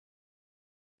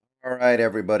All right,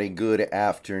 everybody, good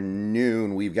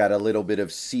afternoon. We've got a little bit of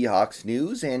Seahawks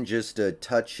news and just a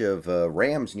touch of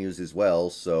Rams news as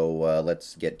well. So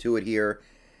let's get to it here.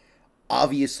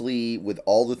 Obviously, with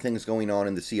all the things going on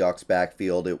in the Seahawks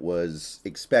backfield, it was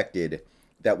expected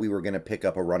that we were going to pick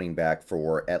up a running back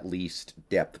for at least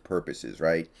depth purposes,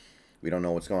 right? We don't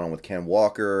know what's going on with Ken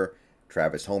Walker.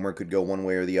 Travis Homer could go one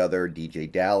way or the other.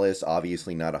 DJ Dallas,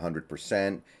 obviously not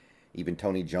 100%. Even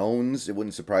Tony Jones, it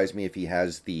wouldn't surprise me if he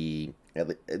has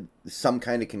some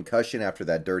kind of concussion after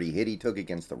that dirty hit he took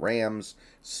against the Rams.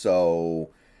 So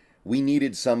we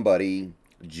needed somebody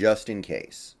just in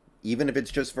case. Even if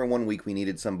it's just for 1 week, we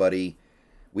needed somebody.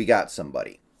 We got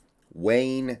somebody.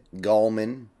 Wayne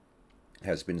Gallman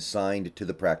has been signed to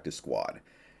the practice squad.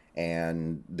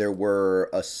 And there were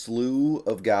a slew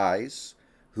of guys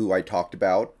who I talked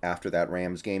about after that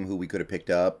Rams game who we could have picked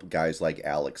up. Guys like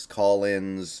Alex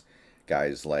Collins,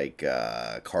 guys like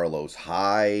Carlos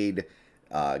Hyde,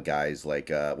 guys like,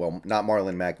 well, not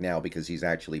Marlon Mack now because he's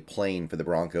actually playing for the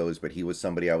Broncos, but he was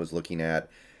somebody I was looking at.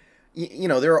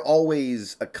 There are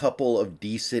always a couple of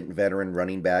decent veteran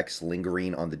running backs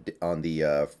lingering on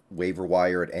the waiver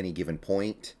wire at any given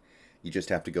point. You just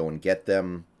have to go and get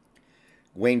them.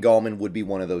 Wayne Gallman would be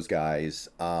one of those guys.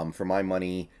 For my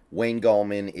money, Wayne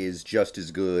Gallman is just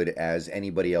as good as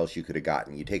anybody else you could have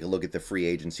gotten. You take a look at the free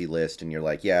agency list and you're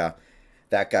like, yeah,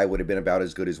 that guy would have been about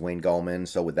as good as Wayne Gallman.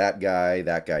 So with that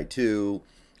guy too,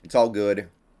 it's all good.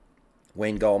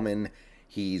 Wayne Gallman,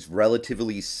 he's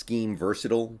relatively scheme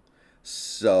versatile.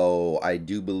 So I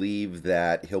do believe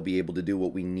that he'll be able to do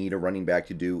what we need a running back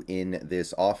to do in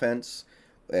this offense.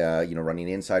 Running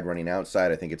inside, running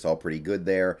outside. I think it's all pretty good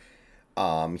there.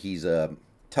 He's a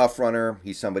tough runner.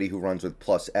 He's somebody who runs with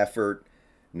plus effort,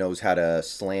 knows how to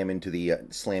slam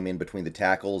in between the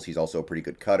tackles. He's also a pretty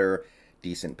good cutter,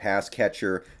 decent pass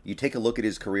catcher. You take a look at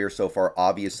his career so far,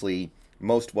 obviously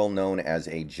most well known as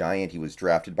a Giant. He was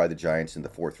drafted by the Giants in the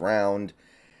 4th round,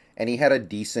 and he had a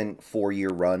decent 4-year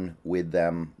run with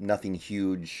them. Nothing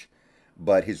huge,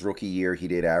 but his rookie year he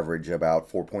did average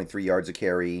about 4.3 yards a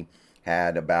carry,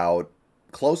 had about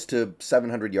close to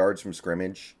 700 yards from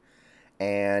scrimmage.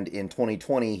 And in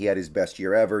 2020, he had his best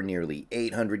year ever, nearly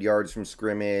 800 yards from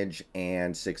scrimmage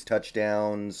and 6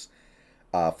 touchdowns,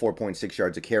 4.6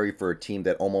 yards a carry for a team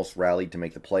that almost rallied to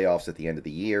make the playoffs at the end of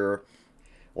the year.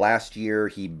 Last year,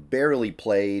 he barely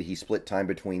played. He split time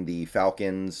between the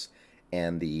Falcons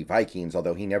and the Vikings,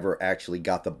 although he never actually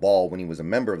got the ball when he was a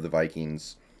member of the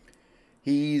Vikings.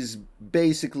 He's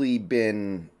basically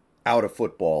been out of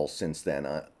football since then,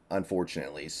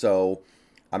 unfortunately. So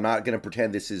I'm not going to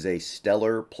pretend this is a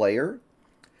stellar player,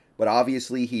 but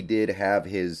obviously he did have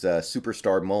his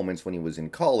superstar moments when he was in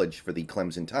college for the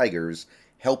Clemson Tigers,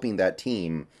 helping that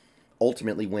team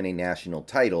ultimately win a national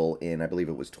title in, I believe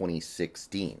it was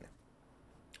 2016.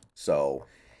 So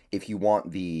if you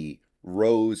want the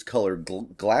rose-colored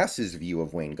glasses view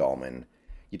of Wayne Gallman,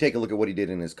 you take a look at what he did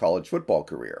in his college football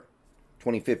career.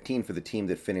 2015 for the team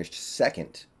that finished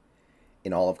second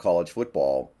in all of college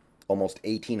football. Almost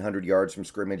 1,800 yards from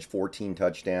scrimmage, 14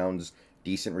 touchdowns,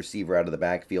 decent receiver out of the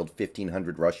backfield,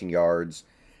 1,500 rushing yards.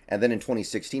 And then in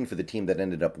 2016 for the team that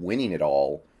ended up winning it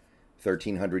all,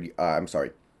 almost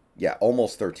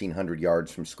 1,300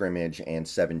 yards from scrimmage and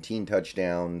 17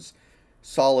 touchdowns.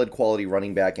 Solid quality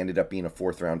running back, ended up being a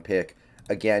 4th-round pick.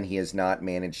 Again, he has not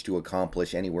managed to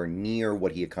accomplish anywhere near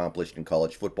what he accomplished in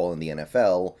college football in the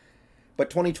NFL. But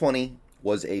 2020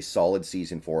 was a solid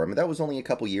season for him. And that was only a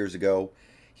couple years ago.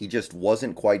 He just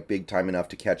wasn't quite big time enough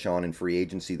to catch on in free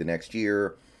agency the next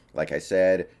year. Like I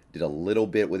said, did a little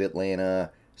bit with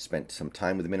Atlanta, spent some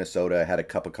time with Minnesota, had a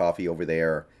cup of coffee over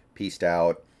there, peaced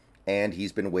out, and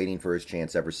he's been waiting for his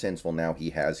chance ever since. Well, now he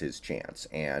has his chance.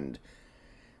 And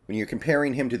when you're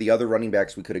comparing him to the other running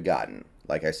backs we could have gotten,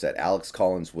 like I said, Alex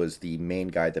Collins was the main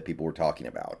guy that people were talking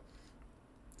about.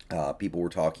 People were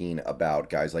talking about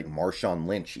guys like Marshawn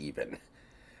Lynch even,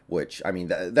 which, I mean,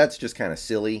 that's just kind of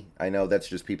silly. I know that's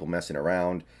just people messing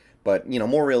around. But,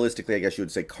 more realistically, I guess you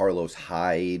would say Carlos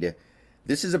Hyde.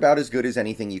 This is about as good as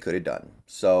anything you could have done.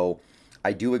 So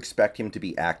I do expect him to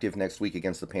be active next week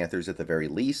against the Panthers at the very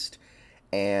least.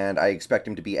 And I expect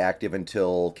him to be active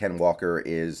until Ken Walker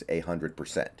is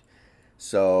 100%.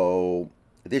 So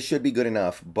this should be good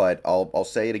enough, but I'll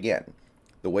say it again.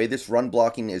 The way this run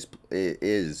blocking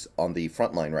is on the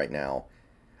front line right now,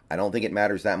 I don't think it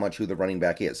matters that much who the running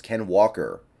back is. Ken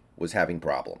Walker was having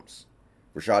problems.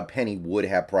 Rashad Penny would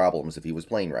have problems if he was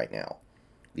playing right now.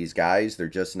 These guys, they're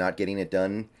just not getting it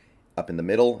done up in the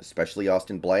middle, especially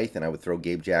Austin Blythe, and I would throw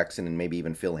Gabe Jackson and maybe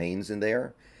even Phil Haynes in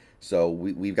there. So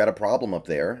we've got a problem up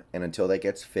there, and until that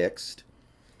gets fixed,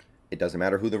 It doesn't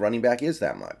matter who the running back is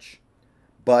that much.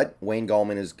 But Wayne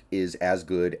Gallman is as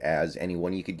good as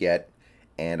anyone you could get,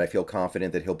 and I feel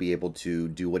confident that he'll be able to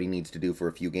do what he needs to do for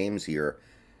a few games here.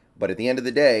 But at the end of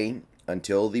the day,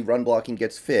 until the run blocking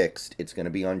gets fixed, it's going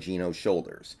to be on Geno's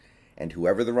shoulders. And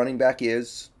whoever the running back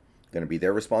is, going to be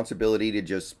their responsibility to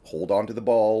just hold on to the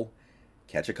ball,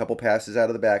 catch a couple passes out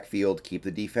of the backfield, keep the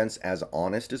defense as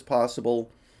honest as possible,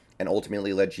 and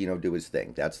ultimately let Geno do his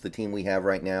thing. That's the team we have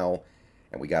right now,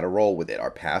 and we got to roll with it.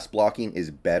 Our pass blocking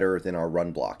is better than our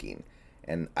run blocking,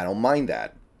 and I don't mind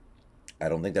that. I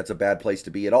don't think that's a bad place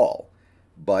to be at all.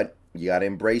 But you got to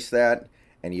embrace that,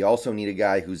 and you also need a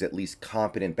guy who's at least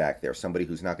competent back there, somebody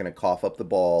who's not going to cough up the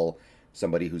ball,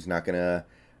 somebody who's not going to,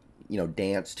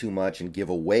 dance too much and give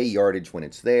away yardage when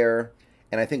it's there.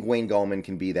 And I think Wayne Gallman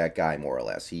can be that guy, more or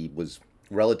less. He was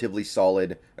relatively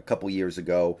solid a couple years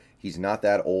ago. He's not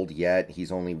that old yet.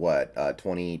 He's only,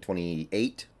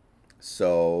 28?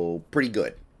 So, pretty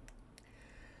good.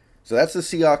 So that's the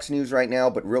Seahawks news right now.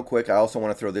 But real quick, I also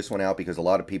want to throw this one out because a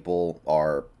lot of people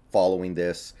are following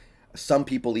this. Some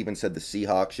people even said the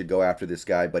Seahawks should go after this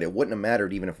guy, but it wouldn't have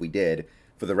mattered even if we did.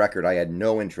 For the record, I had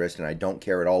no interest, and I don't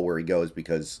care at all where he goes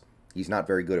because he's not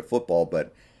very good at football.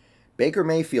 But Baker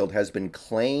Mayfield has been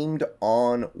claimed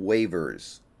on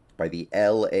waivers by the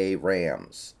LA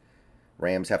Rams.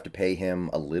 Rams have to pay him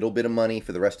a little bit of money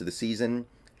for the rest of the season,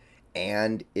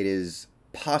 and it is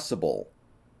possible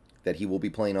that he will be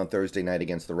playing on Thursday night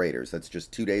against the Raiders. That's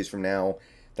just 2 days from now.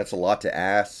 That's a lot to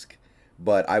ask,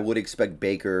 but I would expect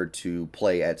Baker to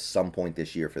play at some point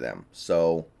this year for them.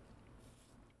 So,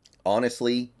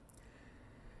 honestly,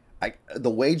 the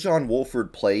way John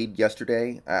Wolford played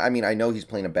yesterday, I mean, I know he's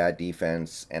playing a bad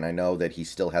defense, and I know that he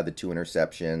still had the 2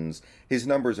 interceptions. His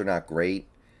numbers are not great,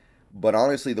 but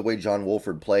honestly, the way John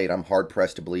Wolford played, I'm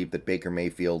hard-pressed to believe that Baker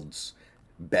Mayfield's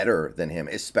better than him,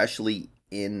 especially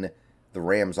in the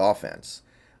Rams offense.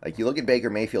 Like, you look at Baker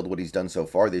Mayfield, what he's done so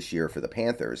far this year for the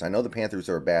Panthers. I know the Panthers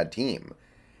are a bad team.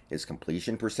 His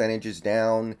completion percentage is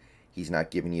down. He's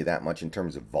not giving you that much in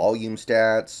terms of volume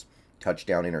stats.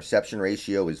 Touchdown interception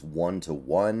ratio is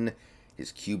 1-to-1.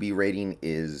 His QB rating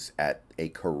is at a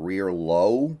career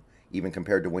low, even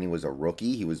compared to when he was a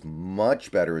rookie. He was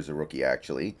much better as a rookie,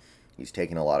 actually. He's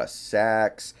taken a lot of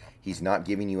sacks. He's not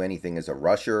giving you anything as a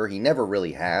rusher. He never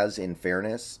really has, in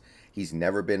fairness. He's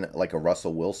never been like a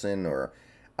Russell Wilson or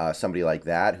somebody like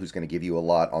that who's going to give you a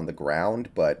lot on the ground,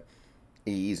 but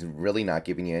he's really not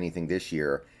giving you anything this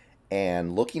year.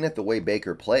 And looking at the way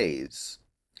Baker plays,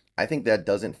 I think that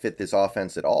doesn't fit this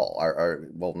offense at all.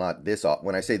 Well, not this.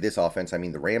 When I say this offense, I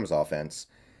mean the Rams offense.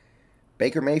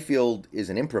 Baker Mayfield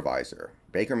is an improviser.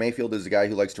 Baker Mayfield is a guy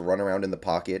who likes to run around in the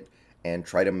pocket and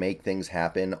try to make things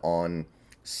happen on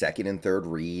second and third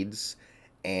reads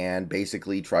and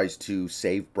basically tries to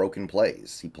save broken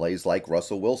plays. He plays like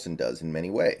Russell Wilson does in many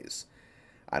ways.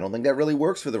 I don't think that really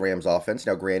works for the Rams offense.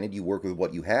 Now, granted, you work with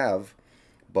what you have,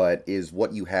 but is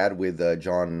what you had with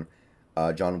John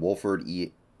Wolford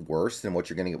worse than what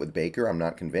you're going to get with Baker? I'm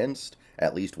not convinced.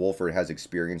 At least Wolford has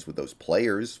experience with those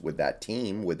players, with that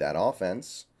team, with that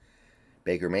offense.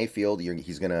 Baker Mayfield,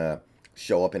 he's going to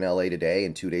show up in LA today,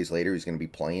 and 2 days later he's going to be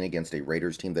playing against a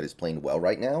Raiders team that is playing well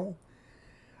right now.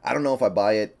 I don't know if I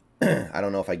buy it. I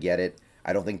don't know if I get it.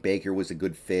 I don't think Baker was a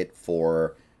good fit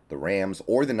for the Rams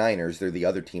or the Niners. They're the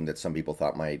other team that some people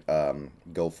thought might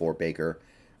go for Baker,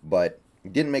 but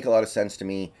it didn't make a lot of sense to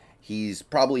me. He's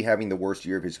probably having the worst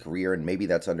year of his career, and maybe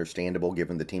that's understandable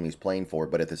given the team he's playing for.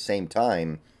 But at the same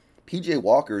time, P.J.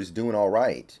 Walker's doing all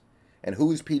right. And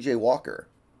who is P.J. Walker?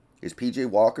 Is P.J.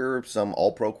 Walker some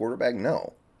all-pro quarterback?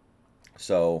 No.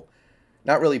 So,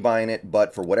 not really buying it,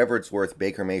 but for whatever it's worth,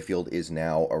 Baker Mayfield is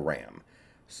now a Ram.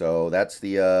 So that's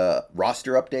the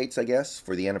roster updates, I guess,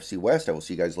 for the NFC West. I will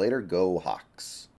see you guys later. Go Hawks.